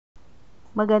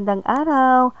Magandang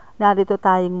araw! Narito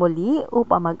tayong muli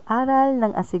upang mag-aral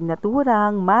ng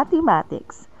asignaturang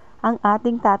Mathematics. Ang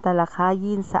ating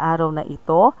tatalakayin sa araw na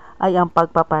ito ay ang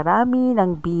pagpaparami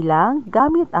ng bilang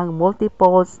gamit ang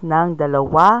multiples ng 2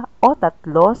 o 3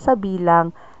 sa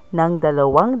bilang ng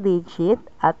 2 digit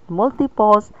at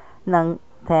multiples ng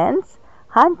tens,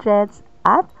 hundreds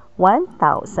at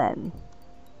 1,000.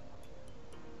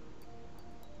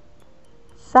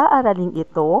 Sa araling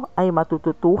ito ay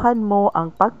matututuhan mo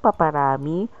ang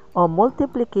pagpaparami o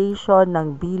multiplication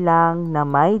ng bilang na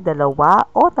may 2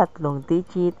 o 3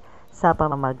 digit sa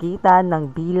pamamagitan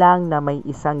ng bilang na may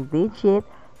 1 digit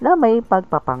na may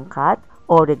pagpapangkat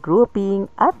o regrouping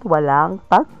at walang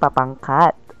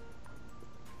pagpapangkat.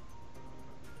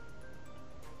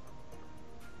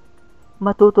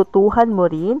 Matututuhan mo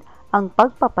rin ang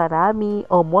pagpaparami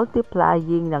o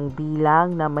multiplying ng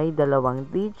bilang na may 2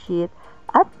 digit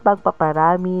at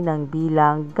pagpaparami ng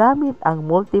bilang gamit ang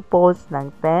multiples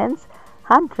ng tens,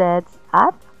 hundreds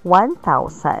at 1,000.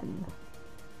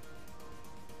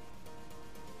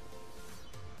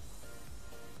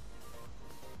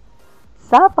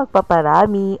 Sa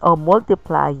pagpaparami o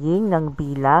multiplying ng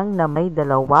bilang na may 2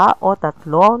 o 3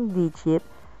 digit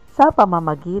sa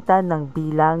pamamagitan ng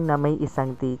bilang na may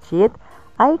 1 digit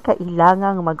ay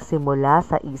kailangang magsimula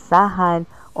sa isahan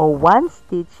o ones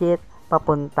digit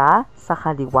papunta sa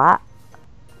kaliwa.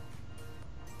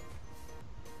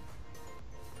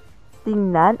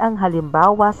 Tingnan ang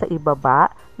halimbawa sa ibaba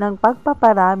ng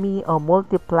pagpaparami o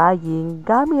multiplying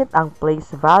gamit ang place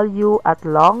value at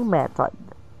long method.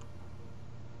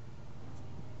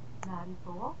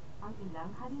 Narito ang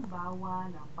ilang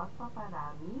halimbawa ng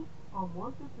pagpaparami o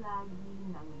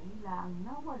multiplying ng bilang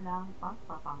na walang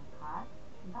pagpapangkat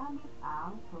gamit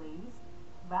ang place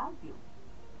value.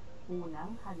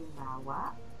 Unang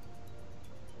halimbawa,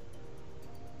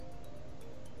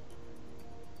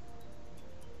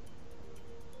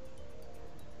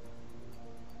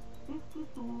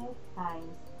 (52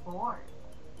 times 4).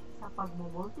 Sa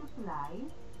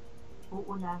pagmumultiply,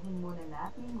 uunahin muna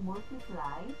natin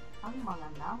multiply ang mga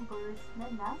numbers na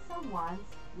nasa ones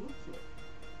digit.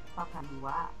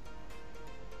 Pakaliwa,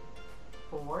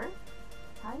 4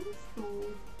 times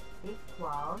 2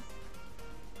 equals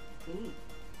 8.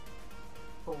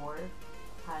 4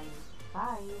 times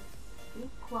 5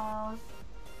 equals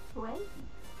 20.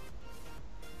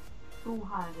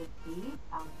 208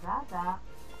 ang product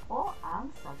o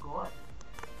ang sagot.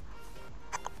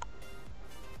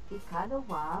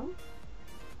 Ikalawang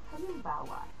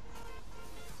halimbawa.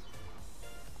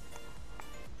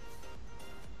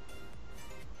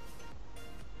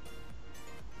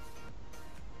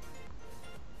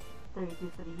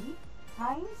 (33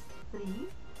 times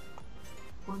 3).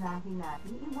 Unahin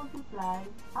natin i-multiply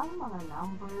ang mga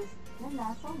numbers na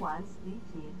nasa ones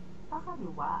digit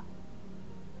pakaliwa.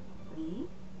 3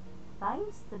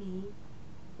 times 3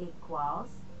 equals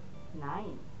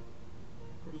 9.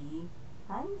 3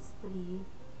 times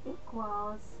 3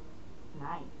 equals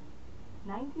 9.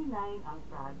 99 ang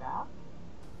product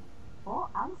o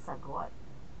ang sagot.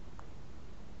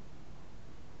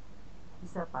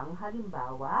 Isa pang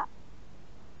halimbawa.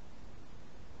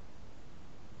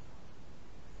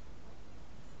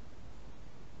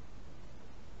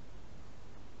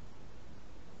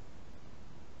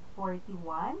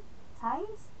 (41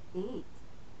 times 8).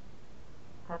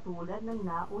 Katulad ng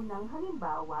naunang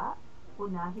halimbawa,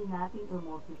 unahin natin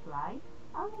i-multiply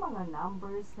ang mga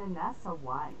numbers na nasa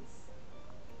ones.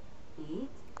 8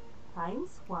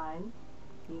 times 1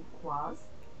 equals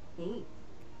 8.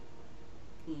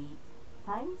 8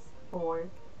 times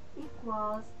 4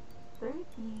 equals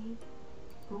 32.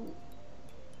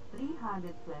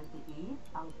 328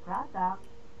 ang product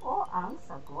o ang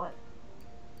sagot.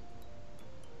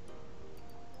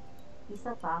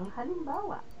 Isa pang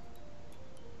halimbawa.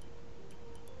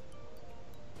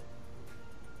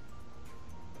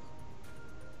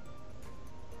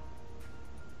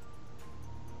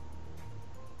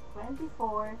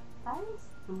 (24 times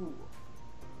 2).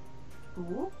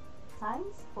 2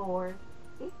 times 4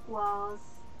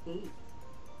 equals 8.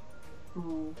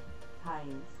 2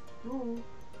 times 2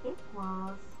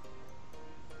 equals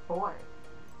 4.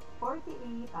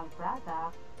 48 ang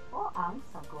product o ang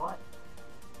sagot.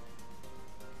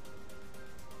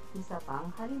 Isa pang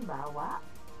halimbawa.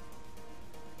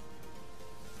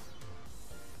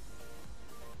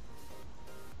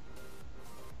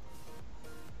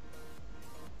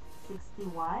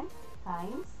 (61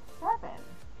 times 7).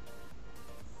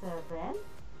 7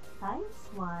 times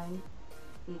 1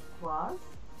 equals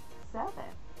 7.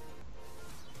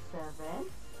 7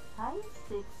 times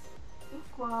 6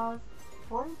 equals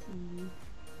 42.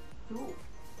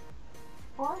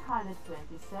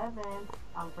 427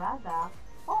 ang product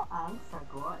o ang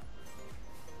sagot.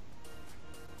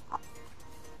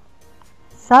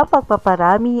 Sa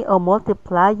pagpaparami o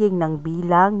multiplying ng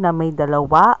bilang na may 2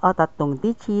 o 3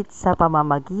 digit sa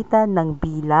pamamagitan ng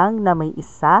bilang na may 1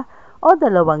 o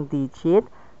 2 digit,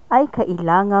 ay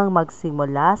kailangang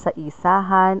magsimula sa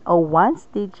isahan o ones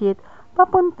digit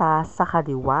papunta sa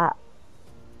kaliwa.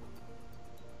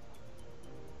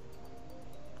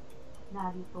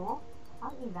 Narito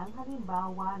ang ilang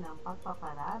halimbawa ng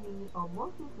pagpaparami o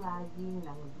multiplying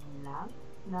ng bilang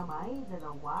na may 2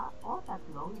 o 3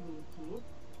 digit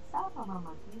sa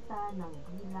pamamagitan ng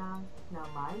bilang na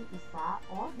may 1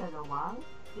 o 2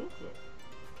 digit.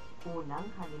 Unang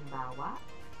halimbawa,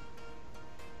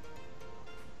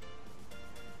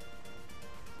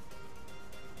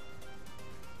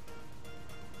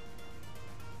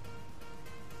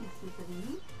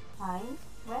 63 times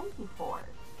 24.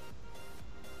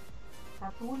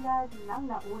 Katulad ng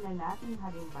nauna nating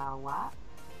halimbawa,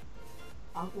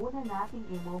 ang una nating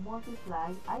i-multiply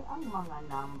ay ang mga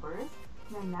numbers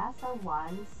na nasa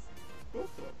ones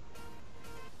digit.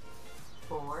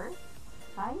 4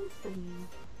 times 3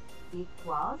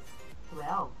 equals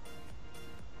 12.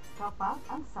 Kapag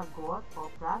ang sagot o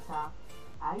product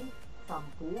ay 10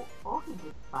 o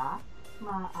higit pa,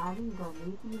 maaaring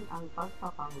gamitin ang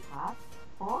pagpapangkat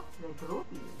o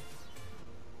regrouping.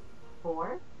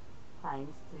 4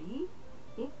 times 3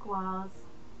 equals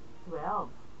 12.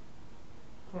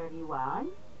 Carry 1.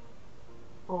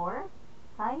 4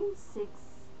 times 6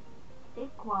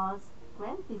 equals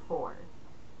 24.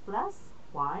 Plus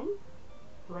 1,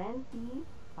 25.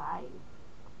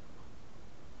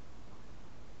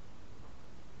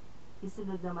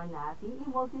 Isunod naman natin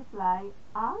i-multiply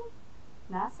ang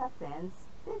nasa tens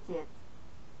digit.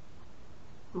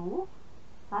 2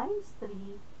 times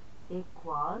 3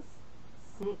 equals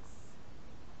 6.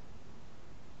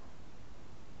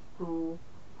 2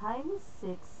 times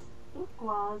 6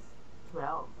 equals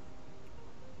 12.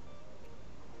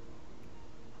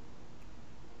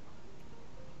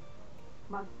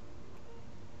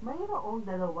 Mayroong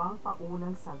dalawang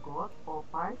paunang sagot o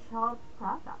partial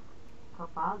product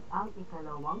kapag ang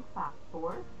ikalawang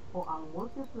factor o ang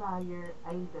multiplier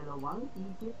ay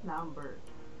 2-digit number.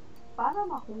 Para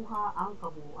makuha ang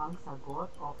kabuuang sagot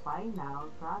o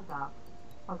final product,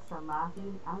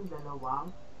 pagsamahin ang dalawang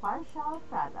partial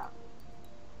product.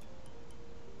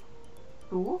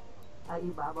 2 ay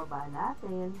ibababa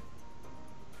natin.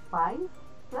 5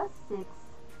 plus 6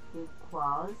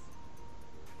 equals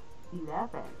 11.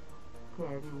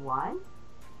 Carry 1.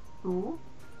 2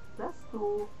 plus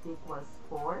 2 equals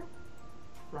 4.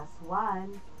 Plus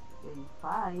 1 ay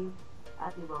 5.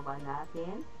 At ibaba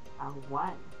natin ang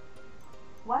 1.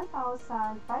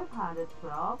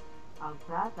 1,512 ang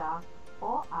product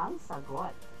o ang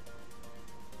sagot.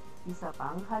 Isa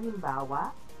pang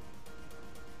halimbawa,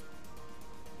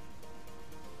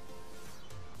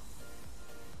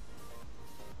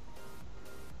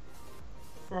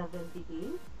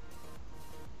 78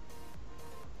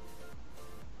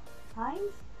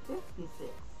 times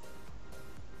 56.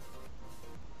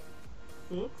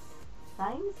 6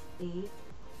 times 8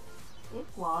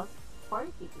 equals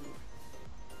 48.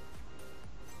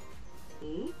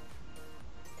 8.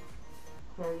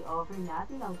 Carry over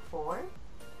natin ang 4.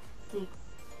 6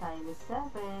 times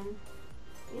 7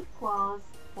 equals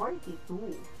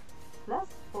 42. Plus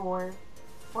 4,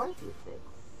 46.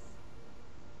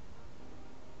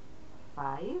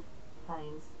 5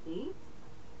 times 8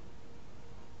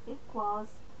 equals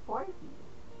 40.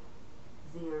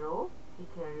 0,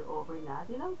 i-carry over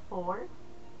natin ang 4.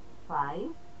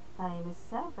 5 times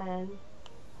 7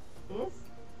 is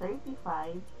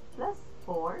 35 plus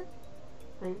 4,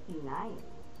 39.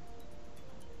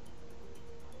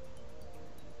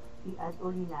 I-add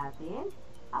uli natin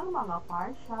ang mga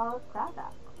partial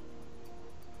product.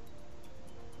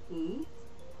 8,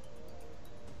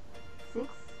 6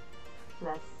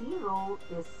 plus 0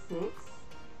 is 6.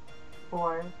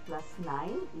 4 plus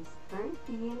 9 is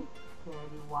 13.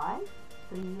 Carry 1.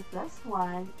 3 plus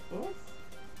 1 is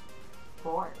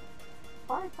 4.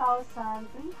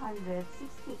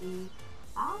 4,368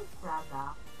 ang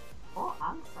product o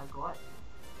ang sagot.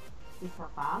 Isa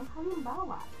pang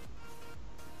halimbawa.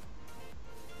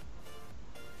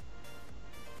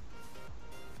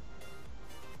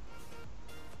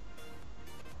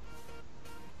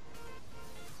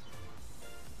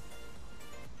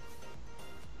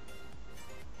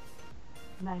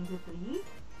 (93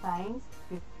 times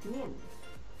 15).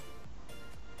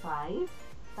 5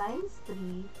 times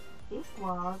 3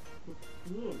 equals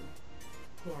 15.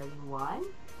 Carry 1.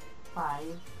 5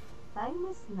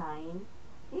 times 9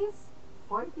 is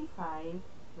 45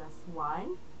 plus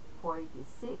 1,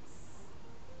 46.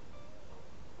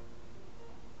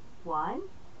 1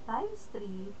 times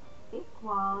 3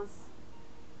 equals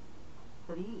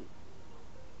 3.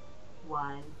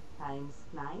 1 times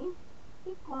 9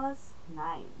 equals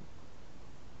 9.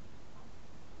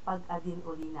 Pag-adin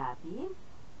uli natin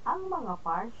ang mga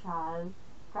partial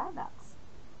products.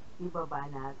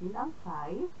 Ibaba natin ang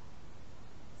 5.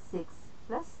 6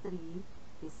 plus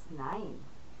 3 is 9.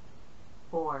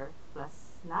 4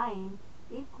 plus 9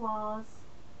 equals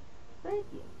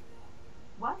 13.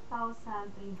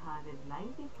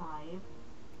 1,395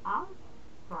 ang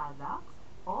product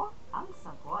o ang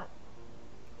sagot.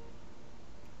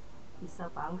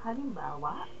 Isa pang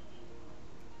halimbawa.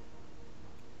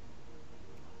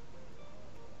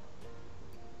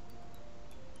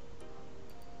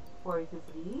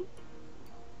 $43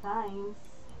 times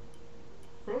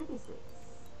 36.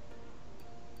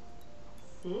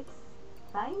 6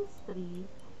 times 3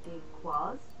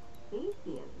 equals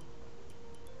 18.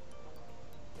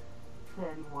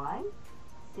 31.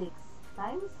 6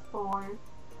 times 4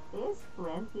 is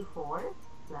 24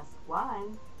 plus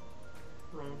 1,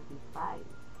 25.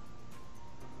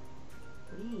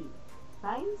 3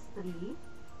 times 3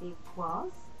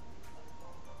 equals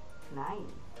 9.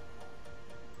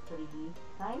 3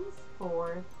 times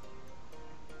 4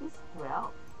 is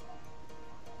 12.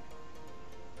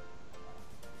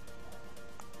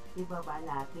 Ibaba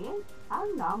natin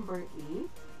ang number 8.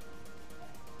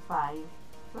 5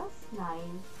 plus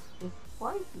 9 is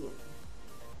 14.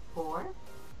 4,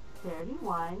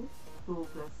 31. 2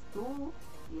 plus 2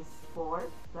 is 4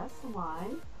 plus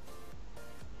 1,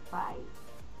 5.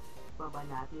 Ibaba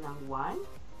natin ang 1.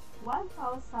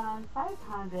 1,548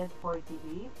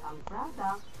 ang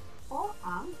product o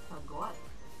ang sagot.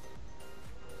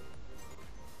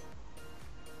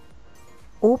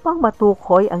 Upang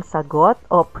matukoy ang sagot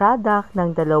o product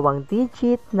ng dalawang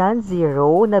digit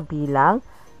non-zero na bilang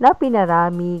na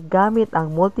pinarami gamit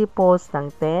ang multiples ng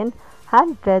 10,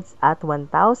 hundreds at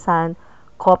 1,000,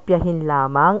 kopyahin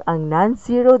lamang ang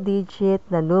non-zero digit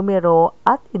na numero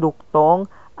at iduktong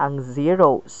ang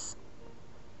zeros.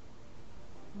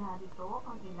 Narito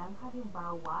ang ilang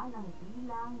halimbawa ng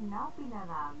bilang na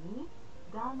pinarami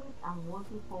gamit ang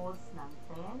multiples ng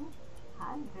 10,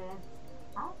 hundreds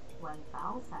at 1,000.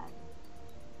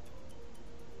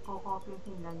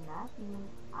 Kokopyahin lang natin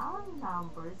ang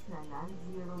numbers na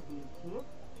non-zero digit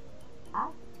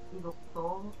at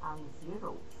iduktong ang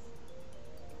zeros.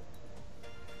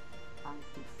 Ang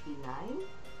 69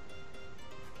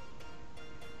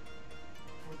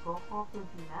 ay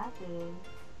kokopyahin natin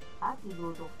at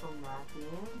iduduktong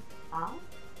natin ang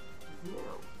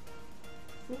 0.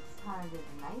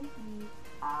 690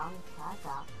 ang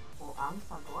product o ang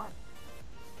sagot.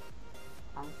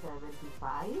 Ang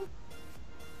 75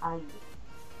 ay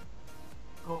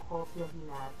kokopyahin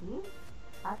natin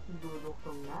at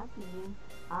iduduktong natin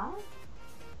ang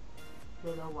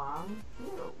dalawang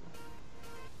 0.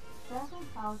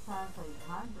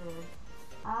 7,500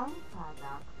 ang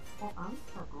product o ang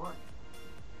sagot.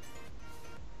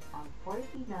 Ang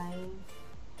 49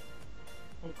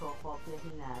 ay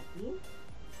kokopyahin natin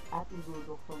at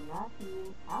iduduktong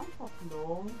natin ang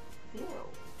tatlong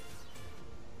 0.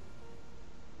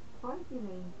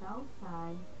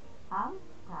 49,000 ang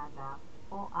product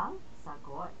o ang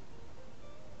sagot.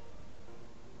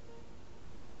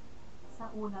 Sa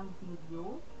unang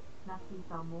video,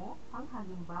 nakita mo ang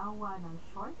halimbawa ng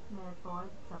short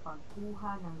method sa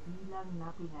pagkuha ng bilang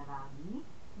na pinarami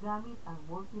gamit ang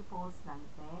multiples ng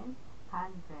 10,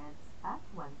 hundreds at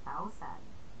 1,000.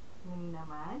 Ngayon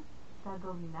naman,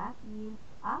 gagawin natin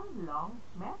ang long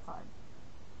method.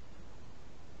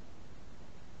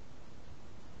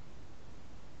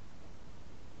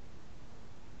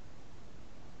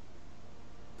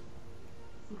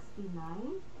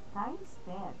 times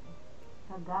 10.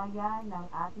 Kagaya ng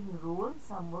ating rule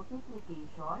sa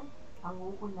multiplication, ang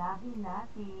uunahin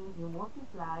natin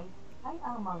i-multiply ay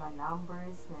ang mga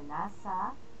numbers na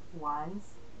nasa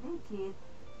ones digit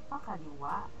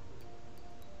pakaliwa.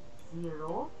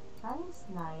 0 times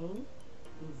 9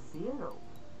 is 0.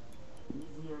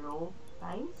 0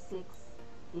 times 6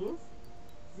 is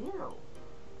 0.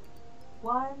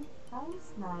 1 times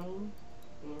 9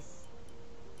 is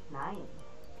 9.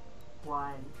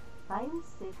 1 times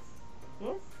 6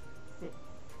 is 6.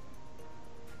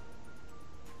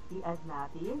 I-add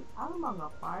natin ang mga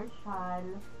partial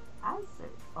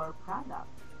answers or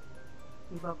product.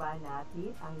 Ibaba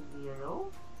natin ang 0.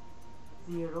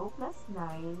 0 plus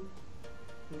 9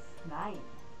 is 9.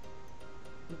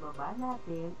 Ibaba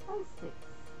natin ang 6.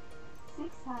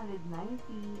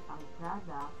 690 ang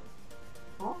product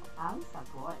o ang sagot.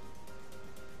 sagot.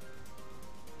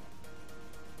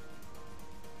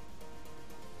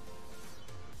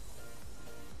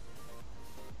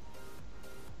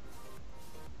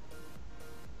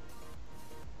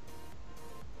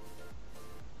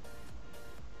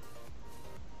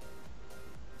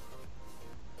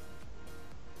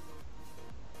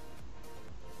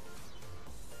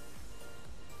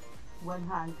 One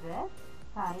hundred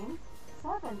times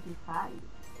 75.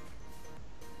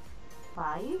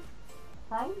 5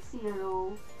 times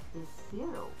 0 is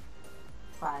 0.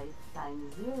 5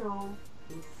 times 0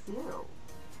 is 0.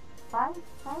 5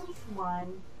 times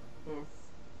 1 is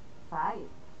 5.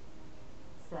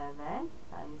 7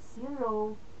 times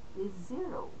 0 is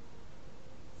 0.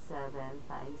 7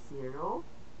 times 0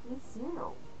 is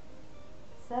 0.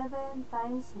 7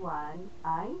 times 1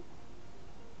 ay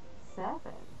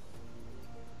 7.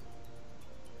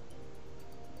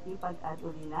 Ipag-add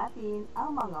uli natin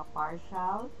ang mga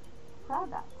partial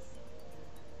products.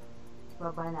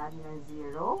 Baba natin ang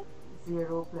 0.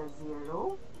 0 plus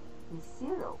 0 is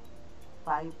 0.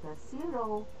 5 plus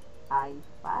 0 ay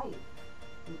 5.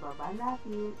 Ibaba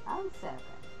natin ang 7.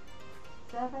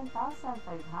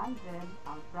 7,500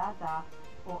 ang product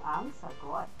o ang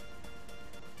sagot.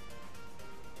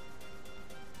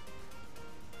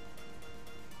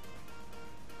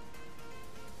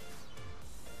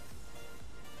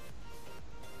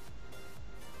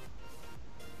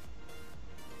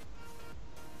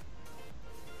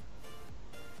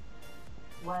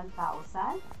 One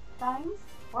thousand times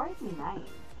 49.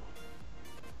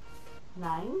 9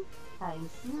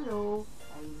 times 0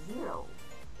 ay 0.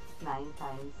 9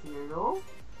 times 0,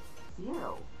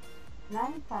 0.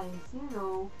 9 times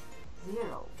 0,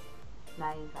 0.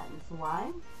 9 times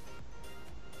 1,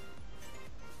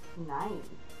 9.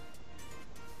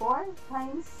 4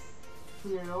 times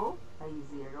 0 ay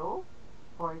 0.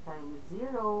 4 times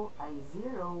 0 ay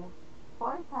 0.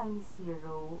 4 times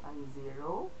 0 ay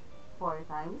 0. 4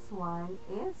 times 1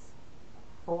 is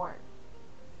 4.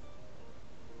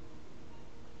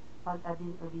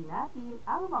 Pag-adin uli natin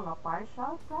ang mga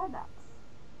partial products.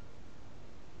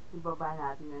 Ibaba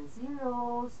natin ang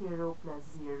 0. 0 plus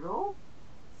 0,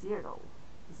 0.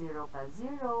 0 plus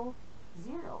 0,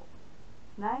 0.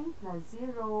 9 plus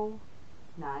 0,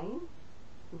 9.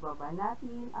 Ibaba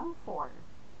natin ang 4.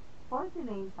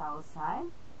 49,000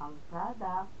 ang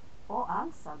product o ang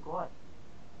sagot.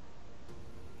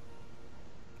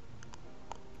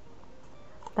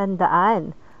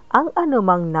 Tandaan, ang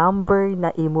anumang number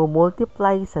na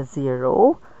imumultiply sa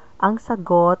 0, ang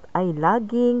sagot ay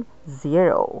laging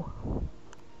 0.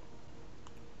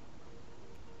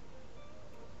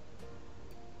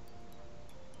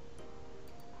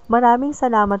 Maraming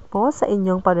salamat po sa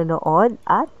inyong panonood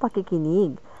at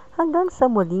pakikinig. Hanggang sa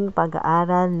muling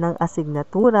pag-aaral ng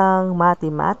asignaturang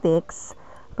Mathematics.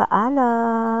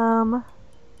 Paalam!